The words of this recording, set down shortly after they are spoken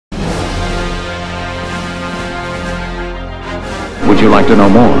Would you like to know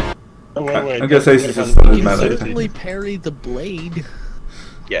more? Oh, wait, I'm gonna say this is just You melee. certainly parry the blade.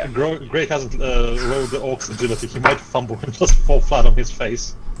 Yeah, Greg hasn't lowered the Ork's agility. He might fumble and just fall flat on his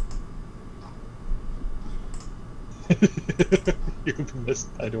face. You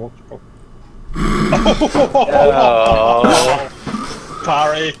missed by the Orc.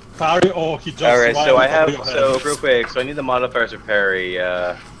 Parry, or he jumps. Alright, so I have, so real quick, so I need the modifiers for parry,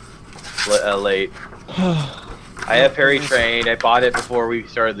 late. I have parry trained, I bought it before we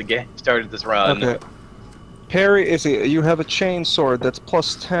started this run. Okay. Parry is you have a chain sword that's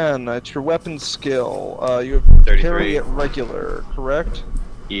plus 10. It's your weapon skill. You have 33. parry at regular, correct?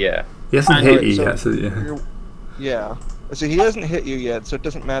 Yeah. He hasn't hit you so yet, so yeah. Yeah. So he hasn't hit you yet, so it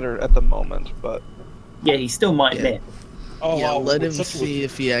doesn't matter at the moment. But yeah, he still might hit. Oh, yeah, wow, let him with see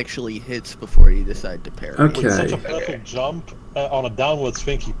if he actually hits before you decide to parry. Okay. With such a perfect jump on a downward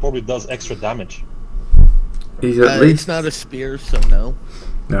swing, he probably does extra damage. He's at least... It's not a spear, so no.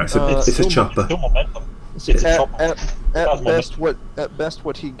 No, it's a chopper. Still momentum. At best,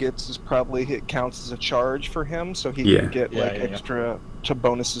 what he gets is probably it counts as a charge for him, so he can get extra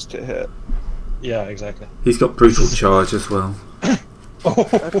bonuses to hit. Yeah, exactly. He's got brutal charge as well.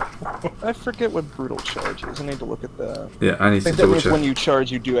 I forget what brutal charge is. I need to look at that. Yeah, I need I think to that double means check. when you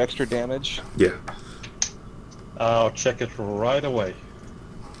charge, you do extra damage. Yeah. I'll check it right away.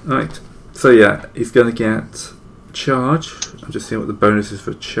 Right. So yeah, he's gonna get charge. I'm just seeing what the bonus is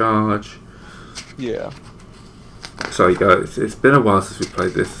for charge. Yeah. Sorry guys, it's been a while since we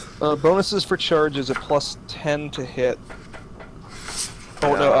played this. Bonuses for charge is a plus 10 to hit.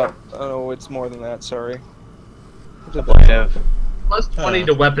 Oh no, it's more than that. Sorry. Plus 20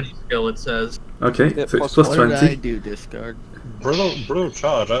 to weapon skill, it says. Okay, Yeah, so it's plus plus What 20. did I do, discard? Brutal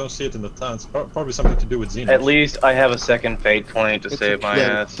charge. I don't see it in the towns. Probably something to do with Xenos. At least I have a second fate point to It's save my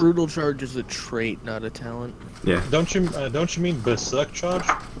Yeah, ass. brutal charge is a trait, not a talent. Yeah. Don't you mean berserk charge?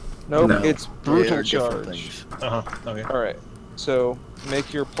 Nope, No. it's They brutal are different charge. things. Okay. Alright, so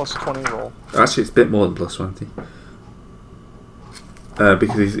make your plus 20 roll. Actually, it's a bit more than plus 20.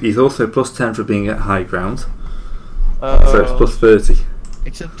 Because he's also plus 10 for being at high ground. So it's plus 30.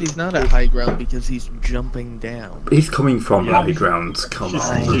 Except he's not at high ground because he's jumping down. He's coming from high ground, come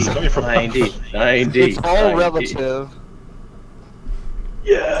on. He's coming from 90. It's all relative.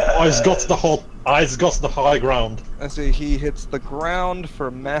 Yeah. Eyes got the high ground. I see he hits the ground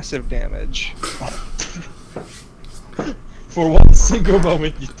for massive damage. For one single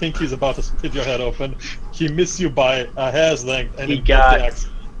moment, you think he's about to split your head open. He missed you by a hair's length, and He then got- the axe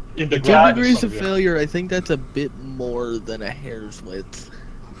in the 2 ground. degrees of failure, I think that's a bit more than a hair's width.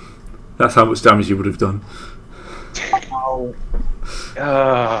 That's how much damage you would have done. Oh,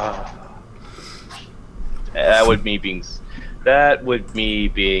 That would me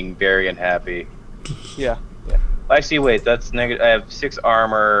being very unhappy. Yeah. Actually, wait, that's negative. I have 6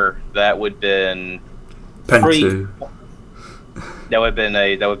 armor. That would been Pen Three. 2. that would been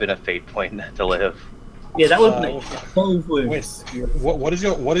a fate point to live. yeah, that was like 12 Wait, wounds. what is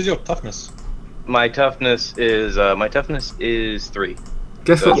your toughness? My toughness is 3.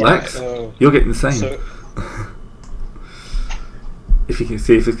 Guess what, Lex? So, You're getting the same. so If you can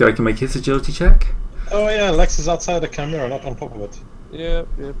see if this guy can make his agility check. oh yeah, Lex is outside the camera, not on top of it. Yep.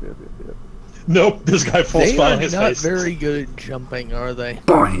 Nope, this guy falls They flat are on his not face. very good at jumping, are they?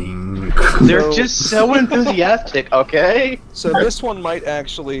 Boing! They're just so enthusiastic, okay? So this one might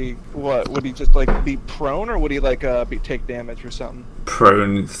actually, would he just like be prone, or would he like take damage or something?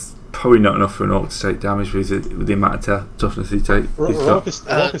 Prone is probably not enough for an orc to take damage with the amount of toughness he takes. Roll his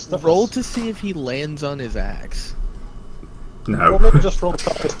toughness. Roll to see if he lands on his axe. Or No. maybe just roll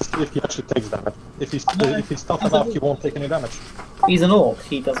toughness to see if he actually takes damage. If he's tough enough, he won't take any damage. He's an orc.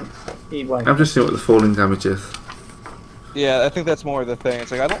 He doesn't. He won't. I'm just seeing what the falling damage is. Yeah, I think that's more the thing.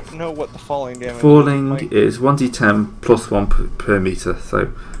 It's like I don't know what the falling damage. Falling is. is 1d10 plus 1 per meter, so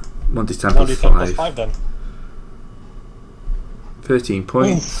 1d10 1d10 plus plus 5. 5 then. 13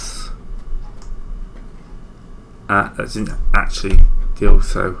 points. That didn't actually deal,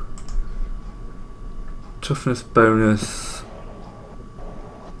 so. Toughness bonus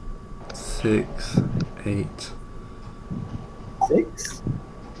 6, 8. 6?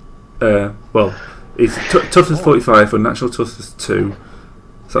 Well, it's toughness 45, but natural toughness 2.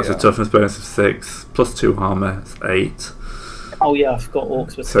 So that's a toughness bonus of 6, plus 2 armor, that's 8. Oh yeah, I forgot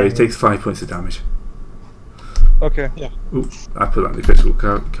orcs were. So he takes 5 points of damage. Okay. Yeah. Oops, I put that in the critical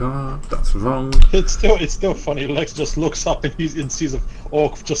card. That's wrong. It's still funny. Lex just looks up and sees an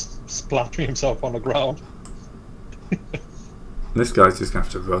orc just splattering himself on the ground. This guy's just gonna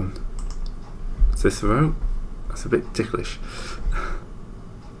have to run. Cicero? That's a bit ticklish.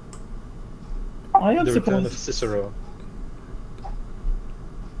 I am The return of surprised. Cicero.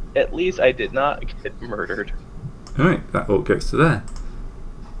 At least I did not get murdered. Alright, that all goes to there.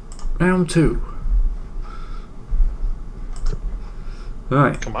 Round 2.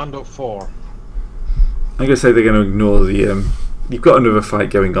 Right. Commando 4. I'm going to say they're going to ignore the... you've got another fight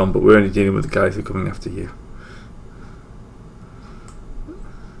going on, but we're only dealing with the guys who are coming after you.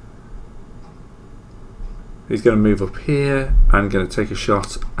 He's going to move up here and going to take a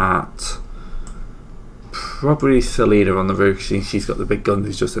shot at probably Selena on the roof. She's got the big gun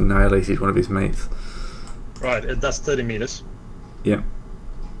who's just annihilated one of his mates. Right, that's 30 meters. Yep.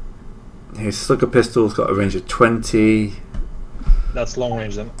 His slugger pistol's got a range of 20. That's long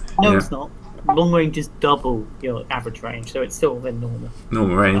range then. No, Yeah. it's not. Long range is double your average range, so it's still within normal.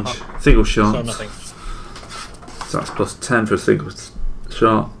 Normal range. Single shot. So nothing. So that's plus 10 for a single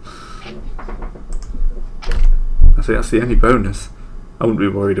shot. I think that's the only bonus. I wouldn't be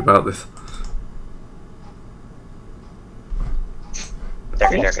worried about this.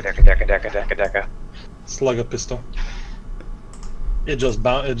 Deca. Slugger pistol. It just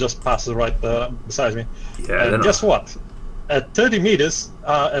passes right beside me. Yeah. And guess what? At 30 meters,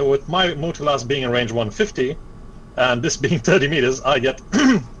 with my multi-last being in range 150, and this being 30 meters, I get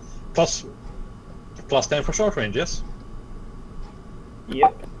plus 10 for short range. Yes.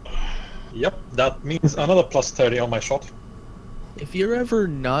 Yep. Yep. That means another plus 30 on my shot. If you're ever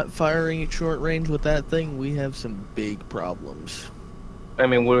not firing at short range with that thing, we have some big problems. I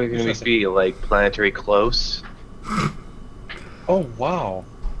mean, what are we going to be, like, planetary close? Oh wow!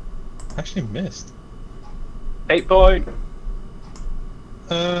 Actually missed. 8 point!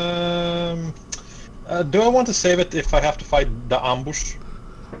 Do I want to save it if I have to fight the ambush?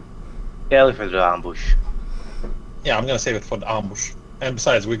 Yeah, look for the ambush. Yeah, I'm gonna save it for the ambush. And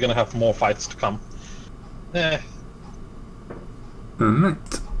besides, we're gonna have more fights to come. Alright.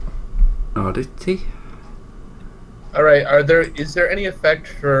 Oddity. Alright, is there any effect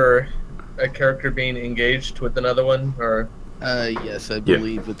for a character being engaged with another one, or? Yes, I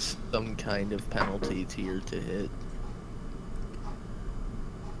believe it's some kind of penalty tier to hit.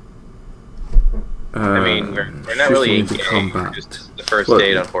 I mean, we're not really engaged, combat. just the first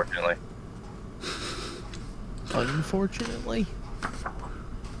date, unfortunately. Unfortunately?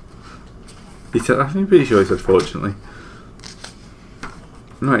 He said, I'm pretty sure he said fortunately.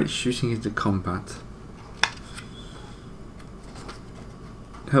 Right, shooting into combat.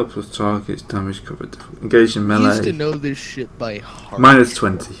 Helps with targets, damage covered. Engaged in melee. We used to know this shit by heart. Minus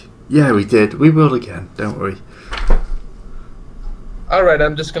 20. Yeah, we did. We will again. Don't worry. Alright,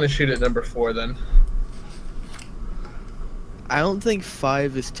 I'm just going to shoot at number 4 then. I don't think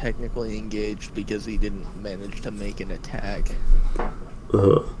 5 is technically engaged because he didn't manage to make an attack.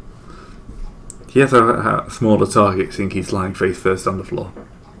 Ugh. He has a smaller target since he's lying face first on the floor.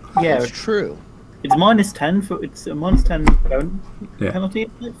 Yeah, It's true. it's minus 10 for it's a minus 10 Yeah. penalty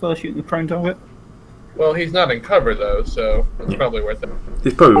isn't it, for shooting the prone target. Well, he's not in cover though, so it's probably worth it.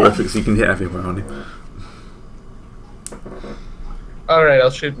 It's probably worth it because you can hit everywhere on him. Alright, I'll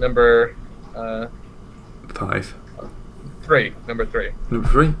shoot number 5. 3. Number 3. Number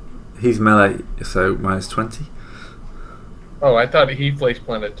 3. He's melee, so minus 20. Oh, I thought he place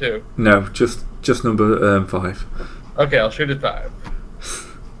planted too. No, just number 5. Okay, I'll shoot at 5.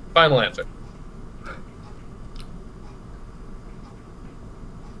 Final answer.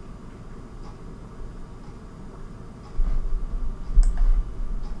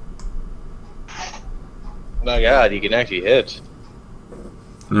 My god, you can actually hit.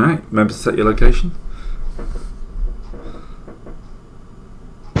 Alright, remember to set your location.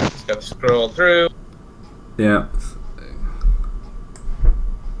 Just gotta scroll through. Yeah.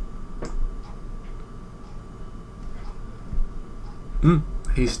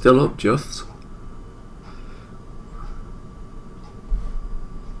 He's still up just.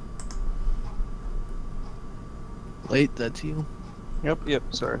 Late, that's you. Yep,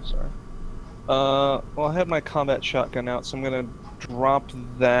 sorry. Well, I have my combat shotgun out, so I'm gonna drop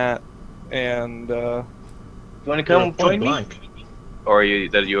that and, You wanna come join me? Blank. Or are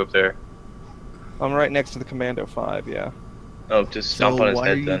you up there? I'm right next to the Commando 5, yeah. Oh, just So stomp on his why are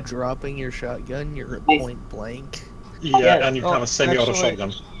head you then. dropping your shotgun? You're at point blank. Yeah, and you have Oh, a semi-auto actually-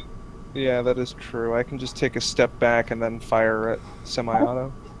 shotgun. Yeah, that is true. I can just take a step back and then fire at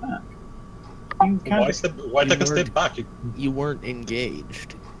semi-auto. You can Why take a weren't- step back? You weren't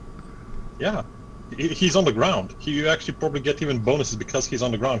engaged. Yeah. He's on the ground. You actually probably get even bonuses because he's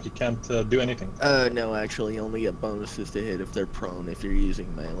on the ground. He can't do anything. No, actually, you only get bonuses to hit if they're prone if you're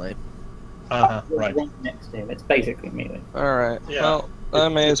using melee. Right. next to him. It's basically melee. Alright, Yeah. well, I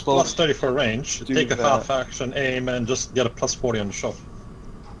may It's as well... plus 30 for range. do Take a that. half action aim and just get a plus 40 on the shot.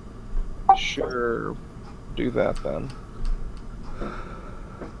 Sure, do that then.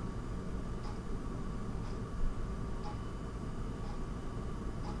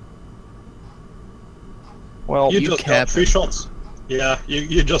 Well, You you just got cap 3 him. shots. Yeah,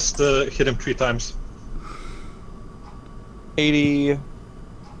 you just hit him 3 times. 80.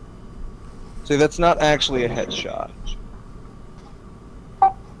 See, that's not actually a headshot.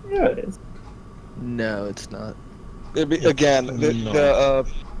 Yeah, it is. No, it's not. Again, No. the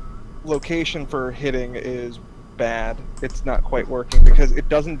location for hitting is bad. It's not quite working because it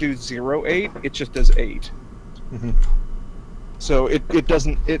doesn't do 0-8, it just does 8. Mhm. So it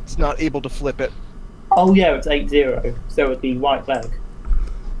doesn't, it's not able to flip it. Oh yeah, it's 8-0, so it'd be right leg.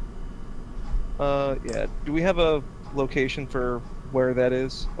 Yeah. Do we have a location for where that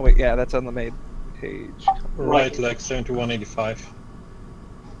is? Oh wait, yeah, that's on the main page. Right leg 7185.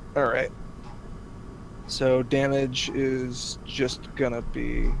 Alright. So damage is just gonna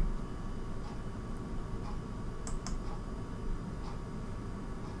be...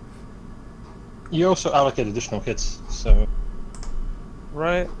 You also allocate additional hits, so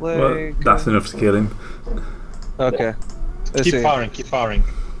Right leg... Well, that's enough to kill him. Okay. Let's keep see. firing, keep firing.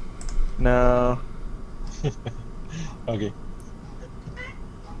 No. Okay.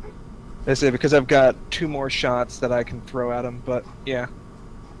 I say because I've got 2 more shots that I can throw at him, but yeah.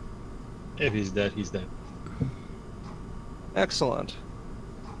 If he's dead, he's dead. Excellent.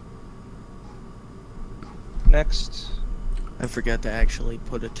 Next. I forgot to actually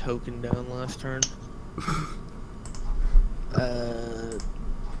put a token down last turn.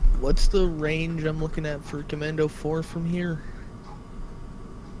 What's the range I'm looking at for Commando 4 from here?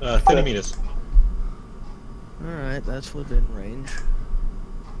 30 meters. Alright, that's within range.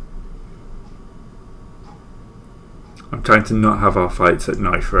 I'm trying to not have our fights at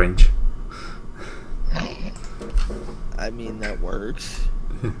knife range. I mean, that works.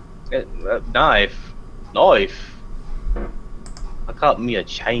 Knife. Knife. I got me a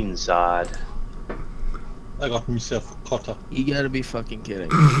chainsaw. I got myself a cutter. You gotta be fucking kidding.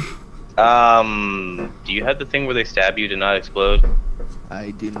 Do you have the thing where they stab you to not explode?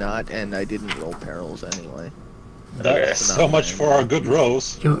 I do not, and I didn't roll perils anyway. That's so much for our good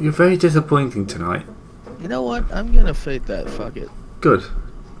rolls. You're very disappointing tonight. You know what? I'm gonna fate that. Fuck it. Good.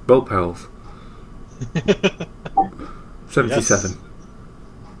 Roll perils. 77. Yes.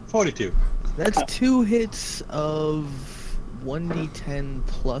 42. That's 2 hits of 1d10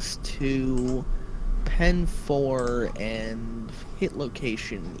 plus 2, pen 4, and hit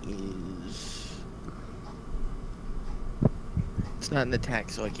location is... It's not an attack,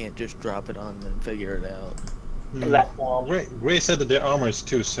 so I can't just drop it on and figure it out. Left arm. Ray said that their armor is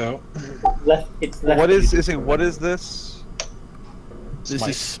 2, so... It's left. What is this? This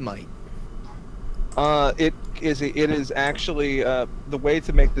is smite. It is actually the way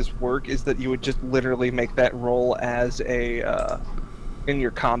to make this work is that you would just literally make that roll as a in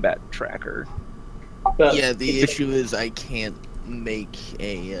your combat tracker. But Yeah, the it's- issue is I can't make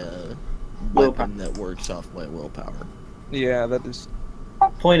a weapon that works off my willpower. Yeah, that is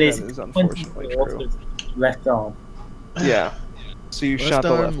Point is, that is unfortunately 24, true. so it's left arm. Yeah. So you shot Left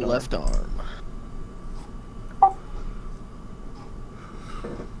the arm, left arm. left arm.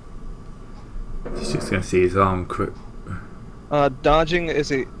 He's just going to see his arm quick. Dodging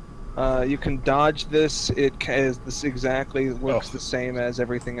is a you can dodge this. This exactly works the same as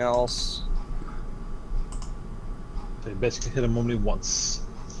everything else. They basically hit him only once.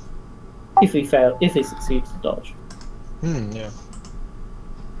 If he succeeds to dodge. Yeah.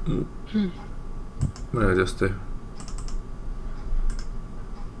 What did I just do?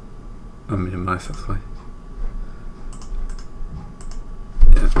 I'll minimise, that's fine.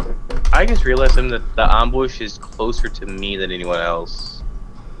 Yeah. I just realized that the ambush is closer to me than anyone else.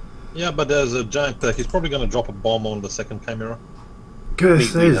 Yeah, but there's a giant... he's probably gonna drop a bomb on the second chimera.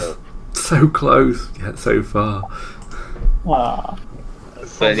 Curse is so close, yet so far. Ah.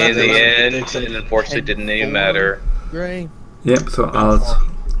 But in the end, takes it unfortunately didn't even matter. Gray. Yep, so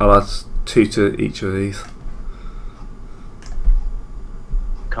I'll add 2 to each of these.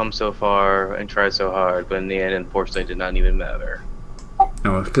 Come so far and tried so hard, but in the end, unfortunately, it did not even matter.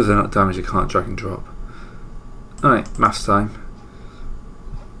 Oh, because they're not damaged, you can't drag and drop. Alright, mass time.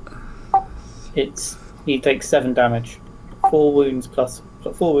 He takes 7 damage. 4 wounds plus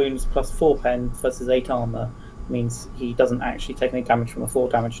 4 pen versus 8 armor means he doesn't actually take any damage from a 4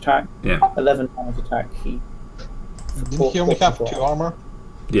 damage attack. Yeah. 11 damage attack. Didn't he only have 2 armor?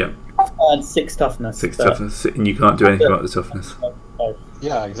 Yeah, And 6 toughness. 6 but- toughness, and you can't do anything about the toughness.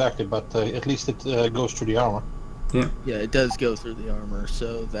 Yeah, exactly, but at least it goes through the armor. Yeah, it does go through the armor,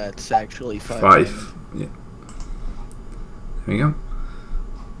 so that's actually 5. 5. Yeah. There we go.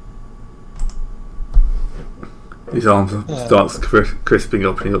 His arms starts crisping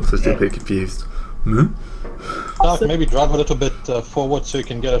up and he looks a little bit confused. Hmm? Dark, maybe drive a little bit forward so you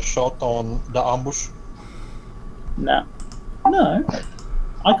can get a shot on the ambush. No. No.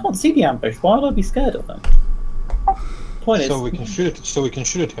 I can't see the ambush. Why would I be scared of them? Point So is, we can shoot it. So we can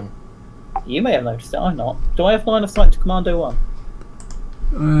shoot at him. you may have noticed it. I'm not. Do I have line of sight to Commando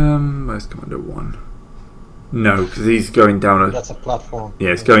 1? Where's Commander 1? No, because he's going down a. That's a platform. Yeah,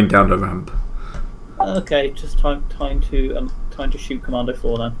 it's going down the ramp. Okay, just time to shoot Commando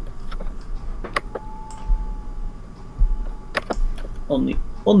 4 then. On the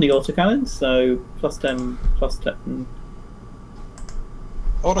autocannon, so +10, +10.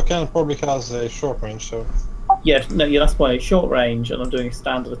 Autocannon probably has a short range, so Yeah, no, yeah, that's why short range, and I'm doing a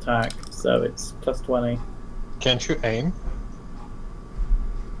standard attack, so it's +20. can't you aim?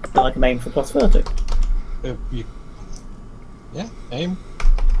 Then I can aim for +30. Yeah, aim.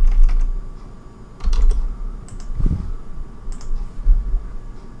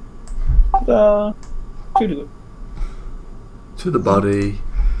 To the body.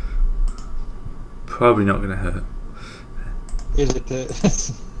 Probably not going to hurt. Is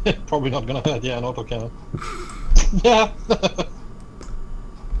it? Probably not gonna hurt. Yeah, an autocannon. Yeah.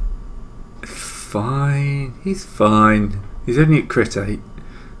 Fine. He's fine. He's only at crit 8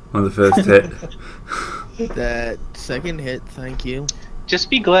 on the first hit. That second hit, thank you. Just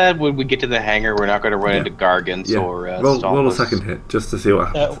be glad when we get to the hangar, we're not going to run into Gargants Yeah. or Roll a Stompers. second hit just to see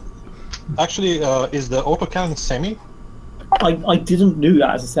what happens. Actually, is the autocannon semi? I didn't do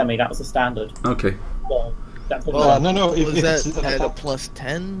that as a semi, that was a standard. Okay. Well, that's what Well, No. Was If that it's at a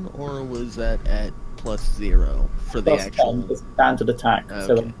 +10 or was that at +0 for the actual +10 is standard attack,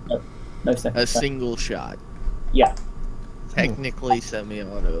 so Okay. no second a attack. single shot? Yeah. Technically,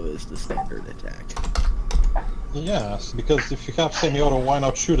 semi-auto is the standard attack. Yes, because if you have semi-auto, why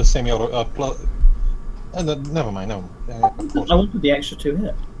not shoot a semi-auto? Never mind. No. I wanted the extra 2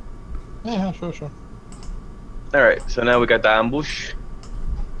 hit. Yeah, sure. Alright, so now we got the ambush.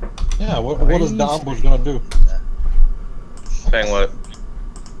 Yeah. What is the ambush gonna do? Saying what?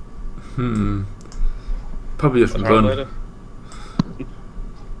 Probably just What's wrong run. with it?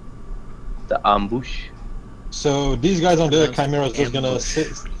 The ambush. So these guys on the That's chimeras just gonna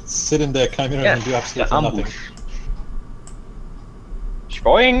sit in their chimeras and do the absolutely nothing. ambush.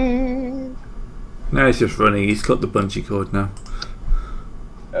 Boing! No, he's just running. He's cut the bungee cord now.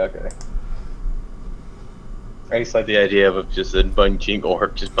 Okay. I just like the idea of just a bunching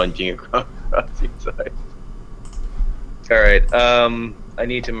orc just bunching across the side. Alright, I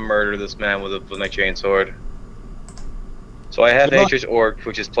need to murder this man with my chainsword. So I have Good luck. Nature's Orc,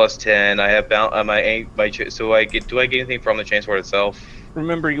 which is +10. I have do I get anything from the chainsword itself?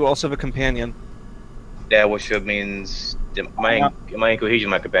 Remember, you also have a companion. Yeah, which means am I in cohesion?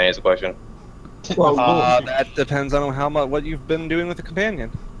 My companion is the question. Well, That depends on what you've been doing with the companion.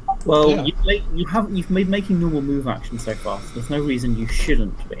 Well, Yeah. you've made making normal move action so far, so there's no reason you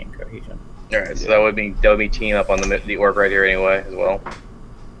shouldn't be in cohesion. Alright, so that would be team up on the orc right here anyway as well.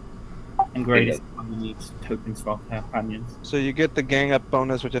 And greatest you need tokens for our companions. So you get the gang up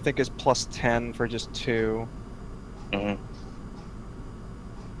bonus, which I think is +10 for just 2.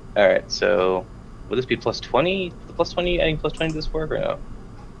 Alright, so would this be +20? The +20 adding +20 to this work or no?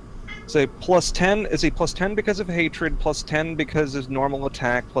 Say +10 is he +10 because of hatred, +10 because of normal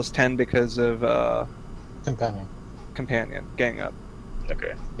attack, +10 because of Companion. companion, gang up.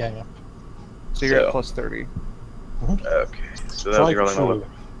 Okay. Yeah. So you're at So- +30. Okay. So that'll be Strike rolling my true. weapon.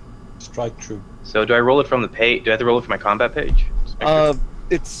 Strike true. So do I roll it from the page? Do I have to roll it from my combat page? Just make sure.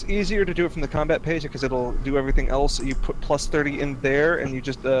 It's easier to do it from the combat page because it'll do everything else. You put +30 in there, and you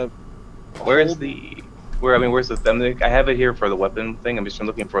just Where's the? Where's the? I have it here for the weapon thing. I'm just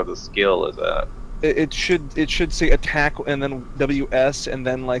looking for the skill. Is that? it should say attack and then WS and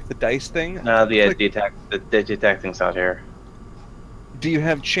then like the dice thing. No, the Click- attack. The attack thing's not here. Do you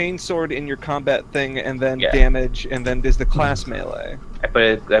have chainsword in your combat thing and then Yeah. damage and then is the class melee? I put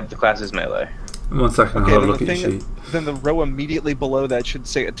it. The class is melee. 1 second, Okay, I'll have a then look the at your thing sheet. then the row immediately below that should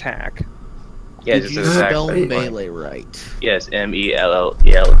say attack. Yeah, Did just you says attack. spell Hey. melee right? Yes, MELLE.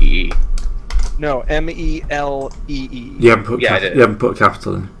 No, MELEE. You haven't put Yeah, I did. you haven't put a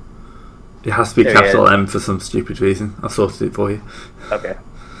capital in. It has to be There, capital yeah. M for some stupid reason. I sorted it for you. Okay.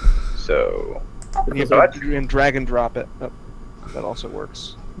 So. You So have to drag and drop it. Oh, that also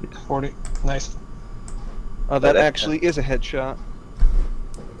works. 40. Nice. That actually is a headshot.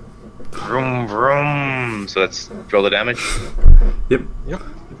 Vroom vroom. So let's roll the damage. Yep. Yep.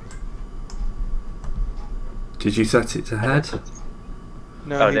 Did you set it to head?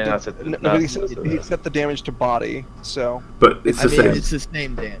 No, Oh, he, then did- that's it. no, No, he set the damage to body. So But it's I the mean, same. it's the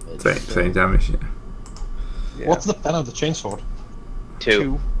same damage. Same, so- same damage. Yeah. yeah. What's the pen of the chainsword?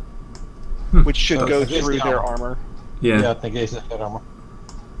 2. Which should So go against through the their armor. armor. Yeah. Yeah, negates the head armor.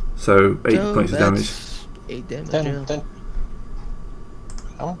 So 8 So points of damage. that's 8 damage. 10, Yeah. 10.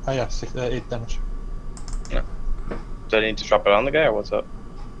 Oh, yeah, 8 damage. Do I need to drop it on the guy or what's up?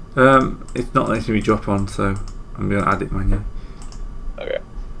 It's not letting me drop on, so I'm going to add it manually. Okay.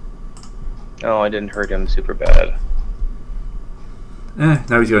 Oh, I didn't hurt him super bad.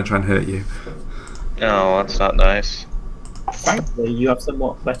 Now he's going to try and hurt you. No, that's not nice. Thankfully, you have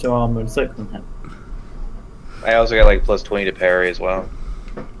somewhat better armor and soak than him. I also got like plus 20 to parry as well.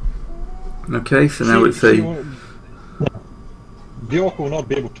 Okay, so now it's a... The orc will not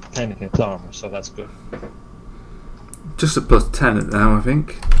be able to penetrate armor, so that's good. Just a plus 10 now, I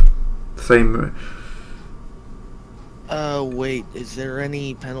think. Same... Wait, is there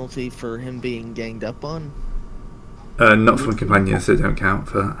any penalty for him being ganged up on? not from companions, so don't count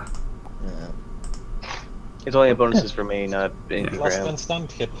for that. It's only a bonuses for me, not being for Plus him. 10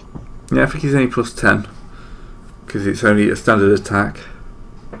 stand hit. Yeah, I think he's only plus 10. Because it's only a standard attack.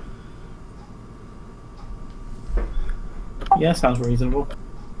 Yeah, sounds reasonable.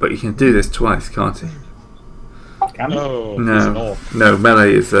 But you can do this twice, can't you? Can you? Oh, he's an No, orc. no,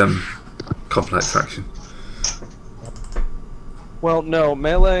 melee is complex action. Well, no,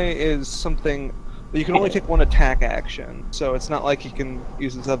 melee is something you can only take one attack action, so it's not like he can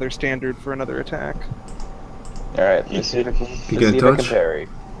use his other standard for another attack. Alright, let's see if I can, You gonna touch? parry.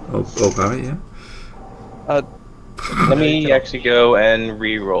 Oh, Barry, yeah. Let me actually go and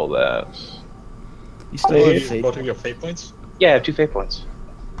re-roll that. You still Hey, have fate. both of your fate points? Yeah, I have 2 fate points.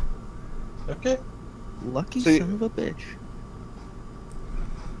 Okay. Lucky So son of a bitch.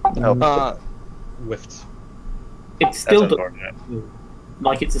 Oh, Whiffed. It's still that's unfortunate.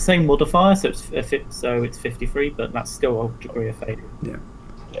 like it's the same modifier, so it's 53, but that's still a degree of failure. Yeah,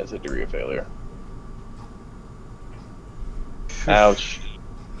 it's a degree of failure. Ouch.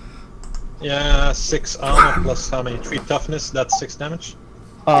 Yeah, 6 armor plus how many? 3 toughness, that's 6 damage.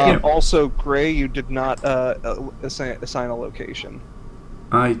 Yeah. Also, Gray, you did not assign a location.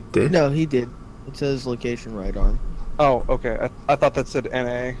 I did. No, he did. It says location right arm. Oh, okay. I thought that said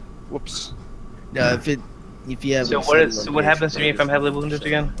NA. Whoops. No, if you have. So what happens to me if I'm heavily wounded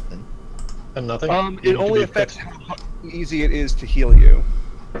again? And nothing? It You need to only be affects fixed. how easy it is to heal you.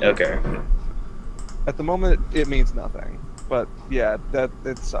 Okay. At the moment, it means nothing. But yeah,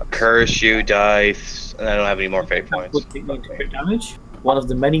 it sucks. Curse you, dice, and I don't have any more fate points. Would be going to crit damage. One of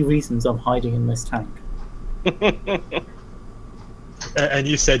the many reasons I'm hiding in this tank. And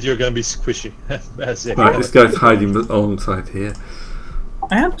you said you're going to be squishy. That's it. Right, this guy's hiding alongside here.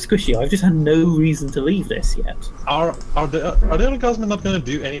 I am squishy. I've just had no reason to leave this yet. Are the other guardsmen not going to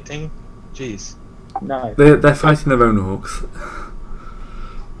do anything? Jeez. No, They're fighting their own orcs.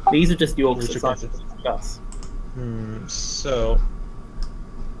 these are just the orcs Which that are fight us. So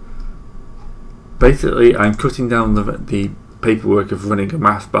Basically, I'm cutting down the paperwork of running a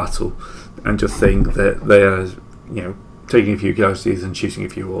mass battle and just saying that they are, taking a few casualties and shooting a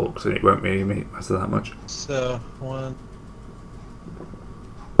few orcs, and it won't really matter that much. So 1.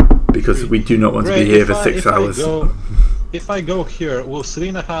 Because we do not want to be here for 6 hours. If I go here, will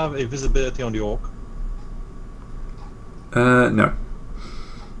Selena have a visibility on the orc? No.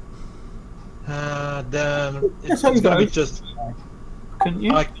 Then it's That's how you gonna be go. just. Couldn't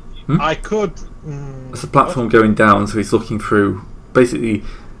you? I could. There's a platform going down, so he's looking through. Basically,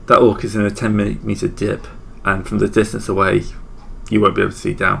 that orc is in a 10-meter dip, and from the distance away, you won't be able to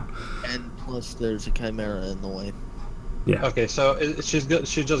see down. And plus, there's a chimera in the way. Yeah. Okay, so she's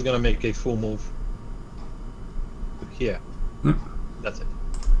just gonna make a full move. Here. Hmm. That's it.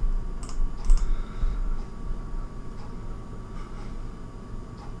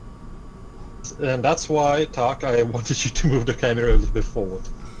 And that's why, Tak, I wanted you to move the camera a little bit forward.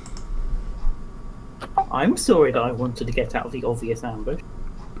 I'm sorry that I wanted to get out of the obvious ambush.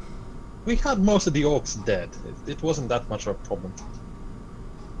 We had most of the orcs dead. It wasn't that much of a problem.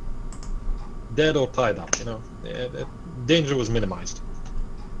 Dead or tied up, danger was minimized.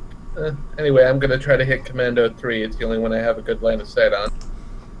 Anyway, I'm gonna try to hit Commando 3. It's the only one I have a good line of sight on.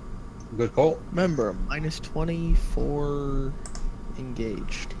 Good call. Remember, minus 24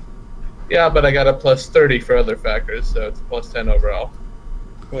 engaged. Yeah, but I got a plus 30 for other factors, so it's plus 10 overall.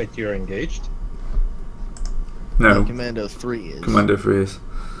 Wait, you're engaged? No. Commando 3 is. Commando 3 is.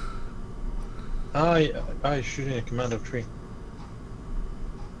 I shooting a command of 3.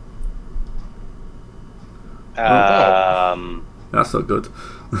 That's not good.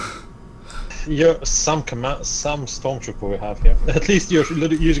 Some stormtrooper we have here. At least you're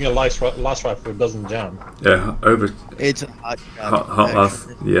using a last rifle. It doesn't jam. Yeah, It's a hot hot last.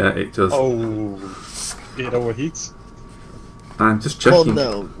 Yeah, it does. Oh, it overheats. I'm just Well, checking.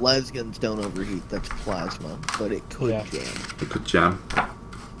 no, las guns don't overheat. That's plasma, but it could Yeah. jam. It could jam.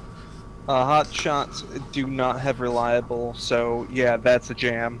 Hot shots do not have reliable, so yeah, that's a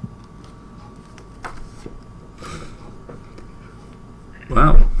jam.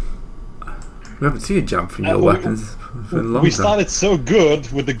 Wow. We haven't seen a jump from your weapons for a long We time. started so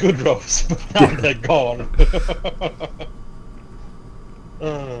good with the good rolls, but now they're gone.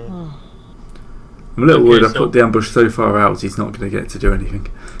 I'm a little worried I so- put the ambush so far out he's not going to get to do anything.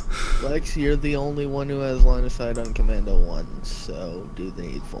 Lex, you're the only one who has line of sight on Commando 1, so do the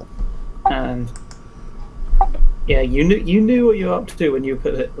needful. And yeah, you knew what you were up to when you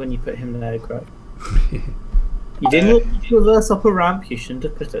put him there, Craig. You didn't want to reverse up a ramp. You shouldn't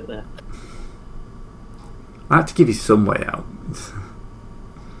have put it there. I had to give you some way out.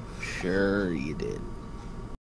 Sure you did.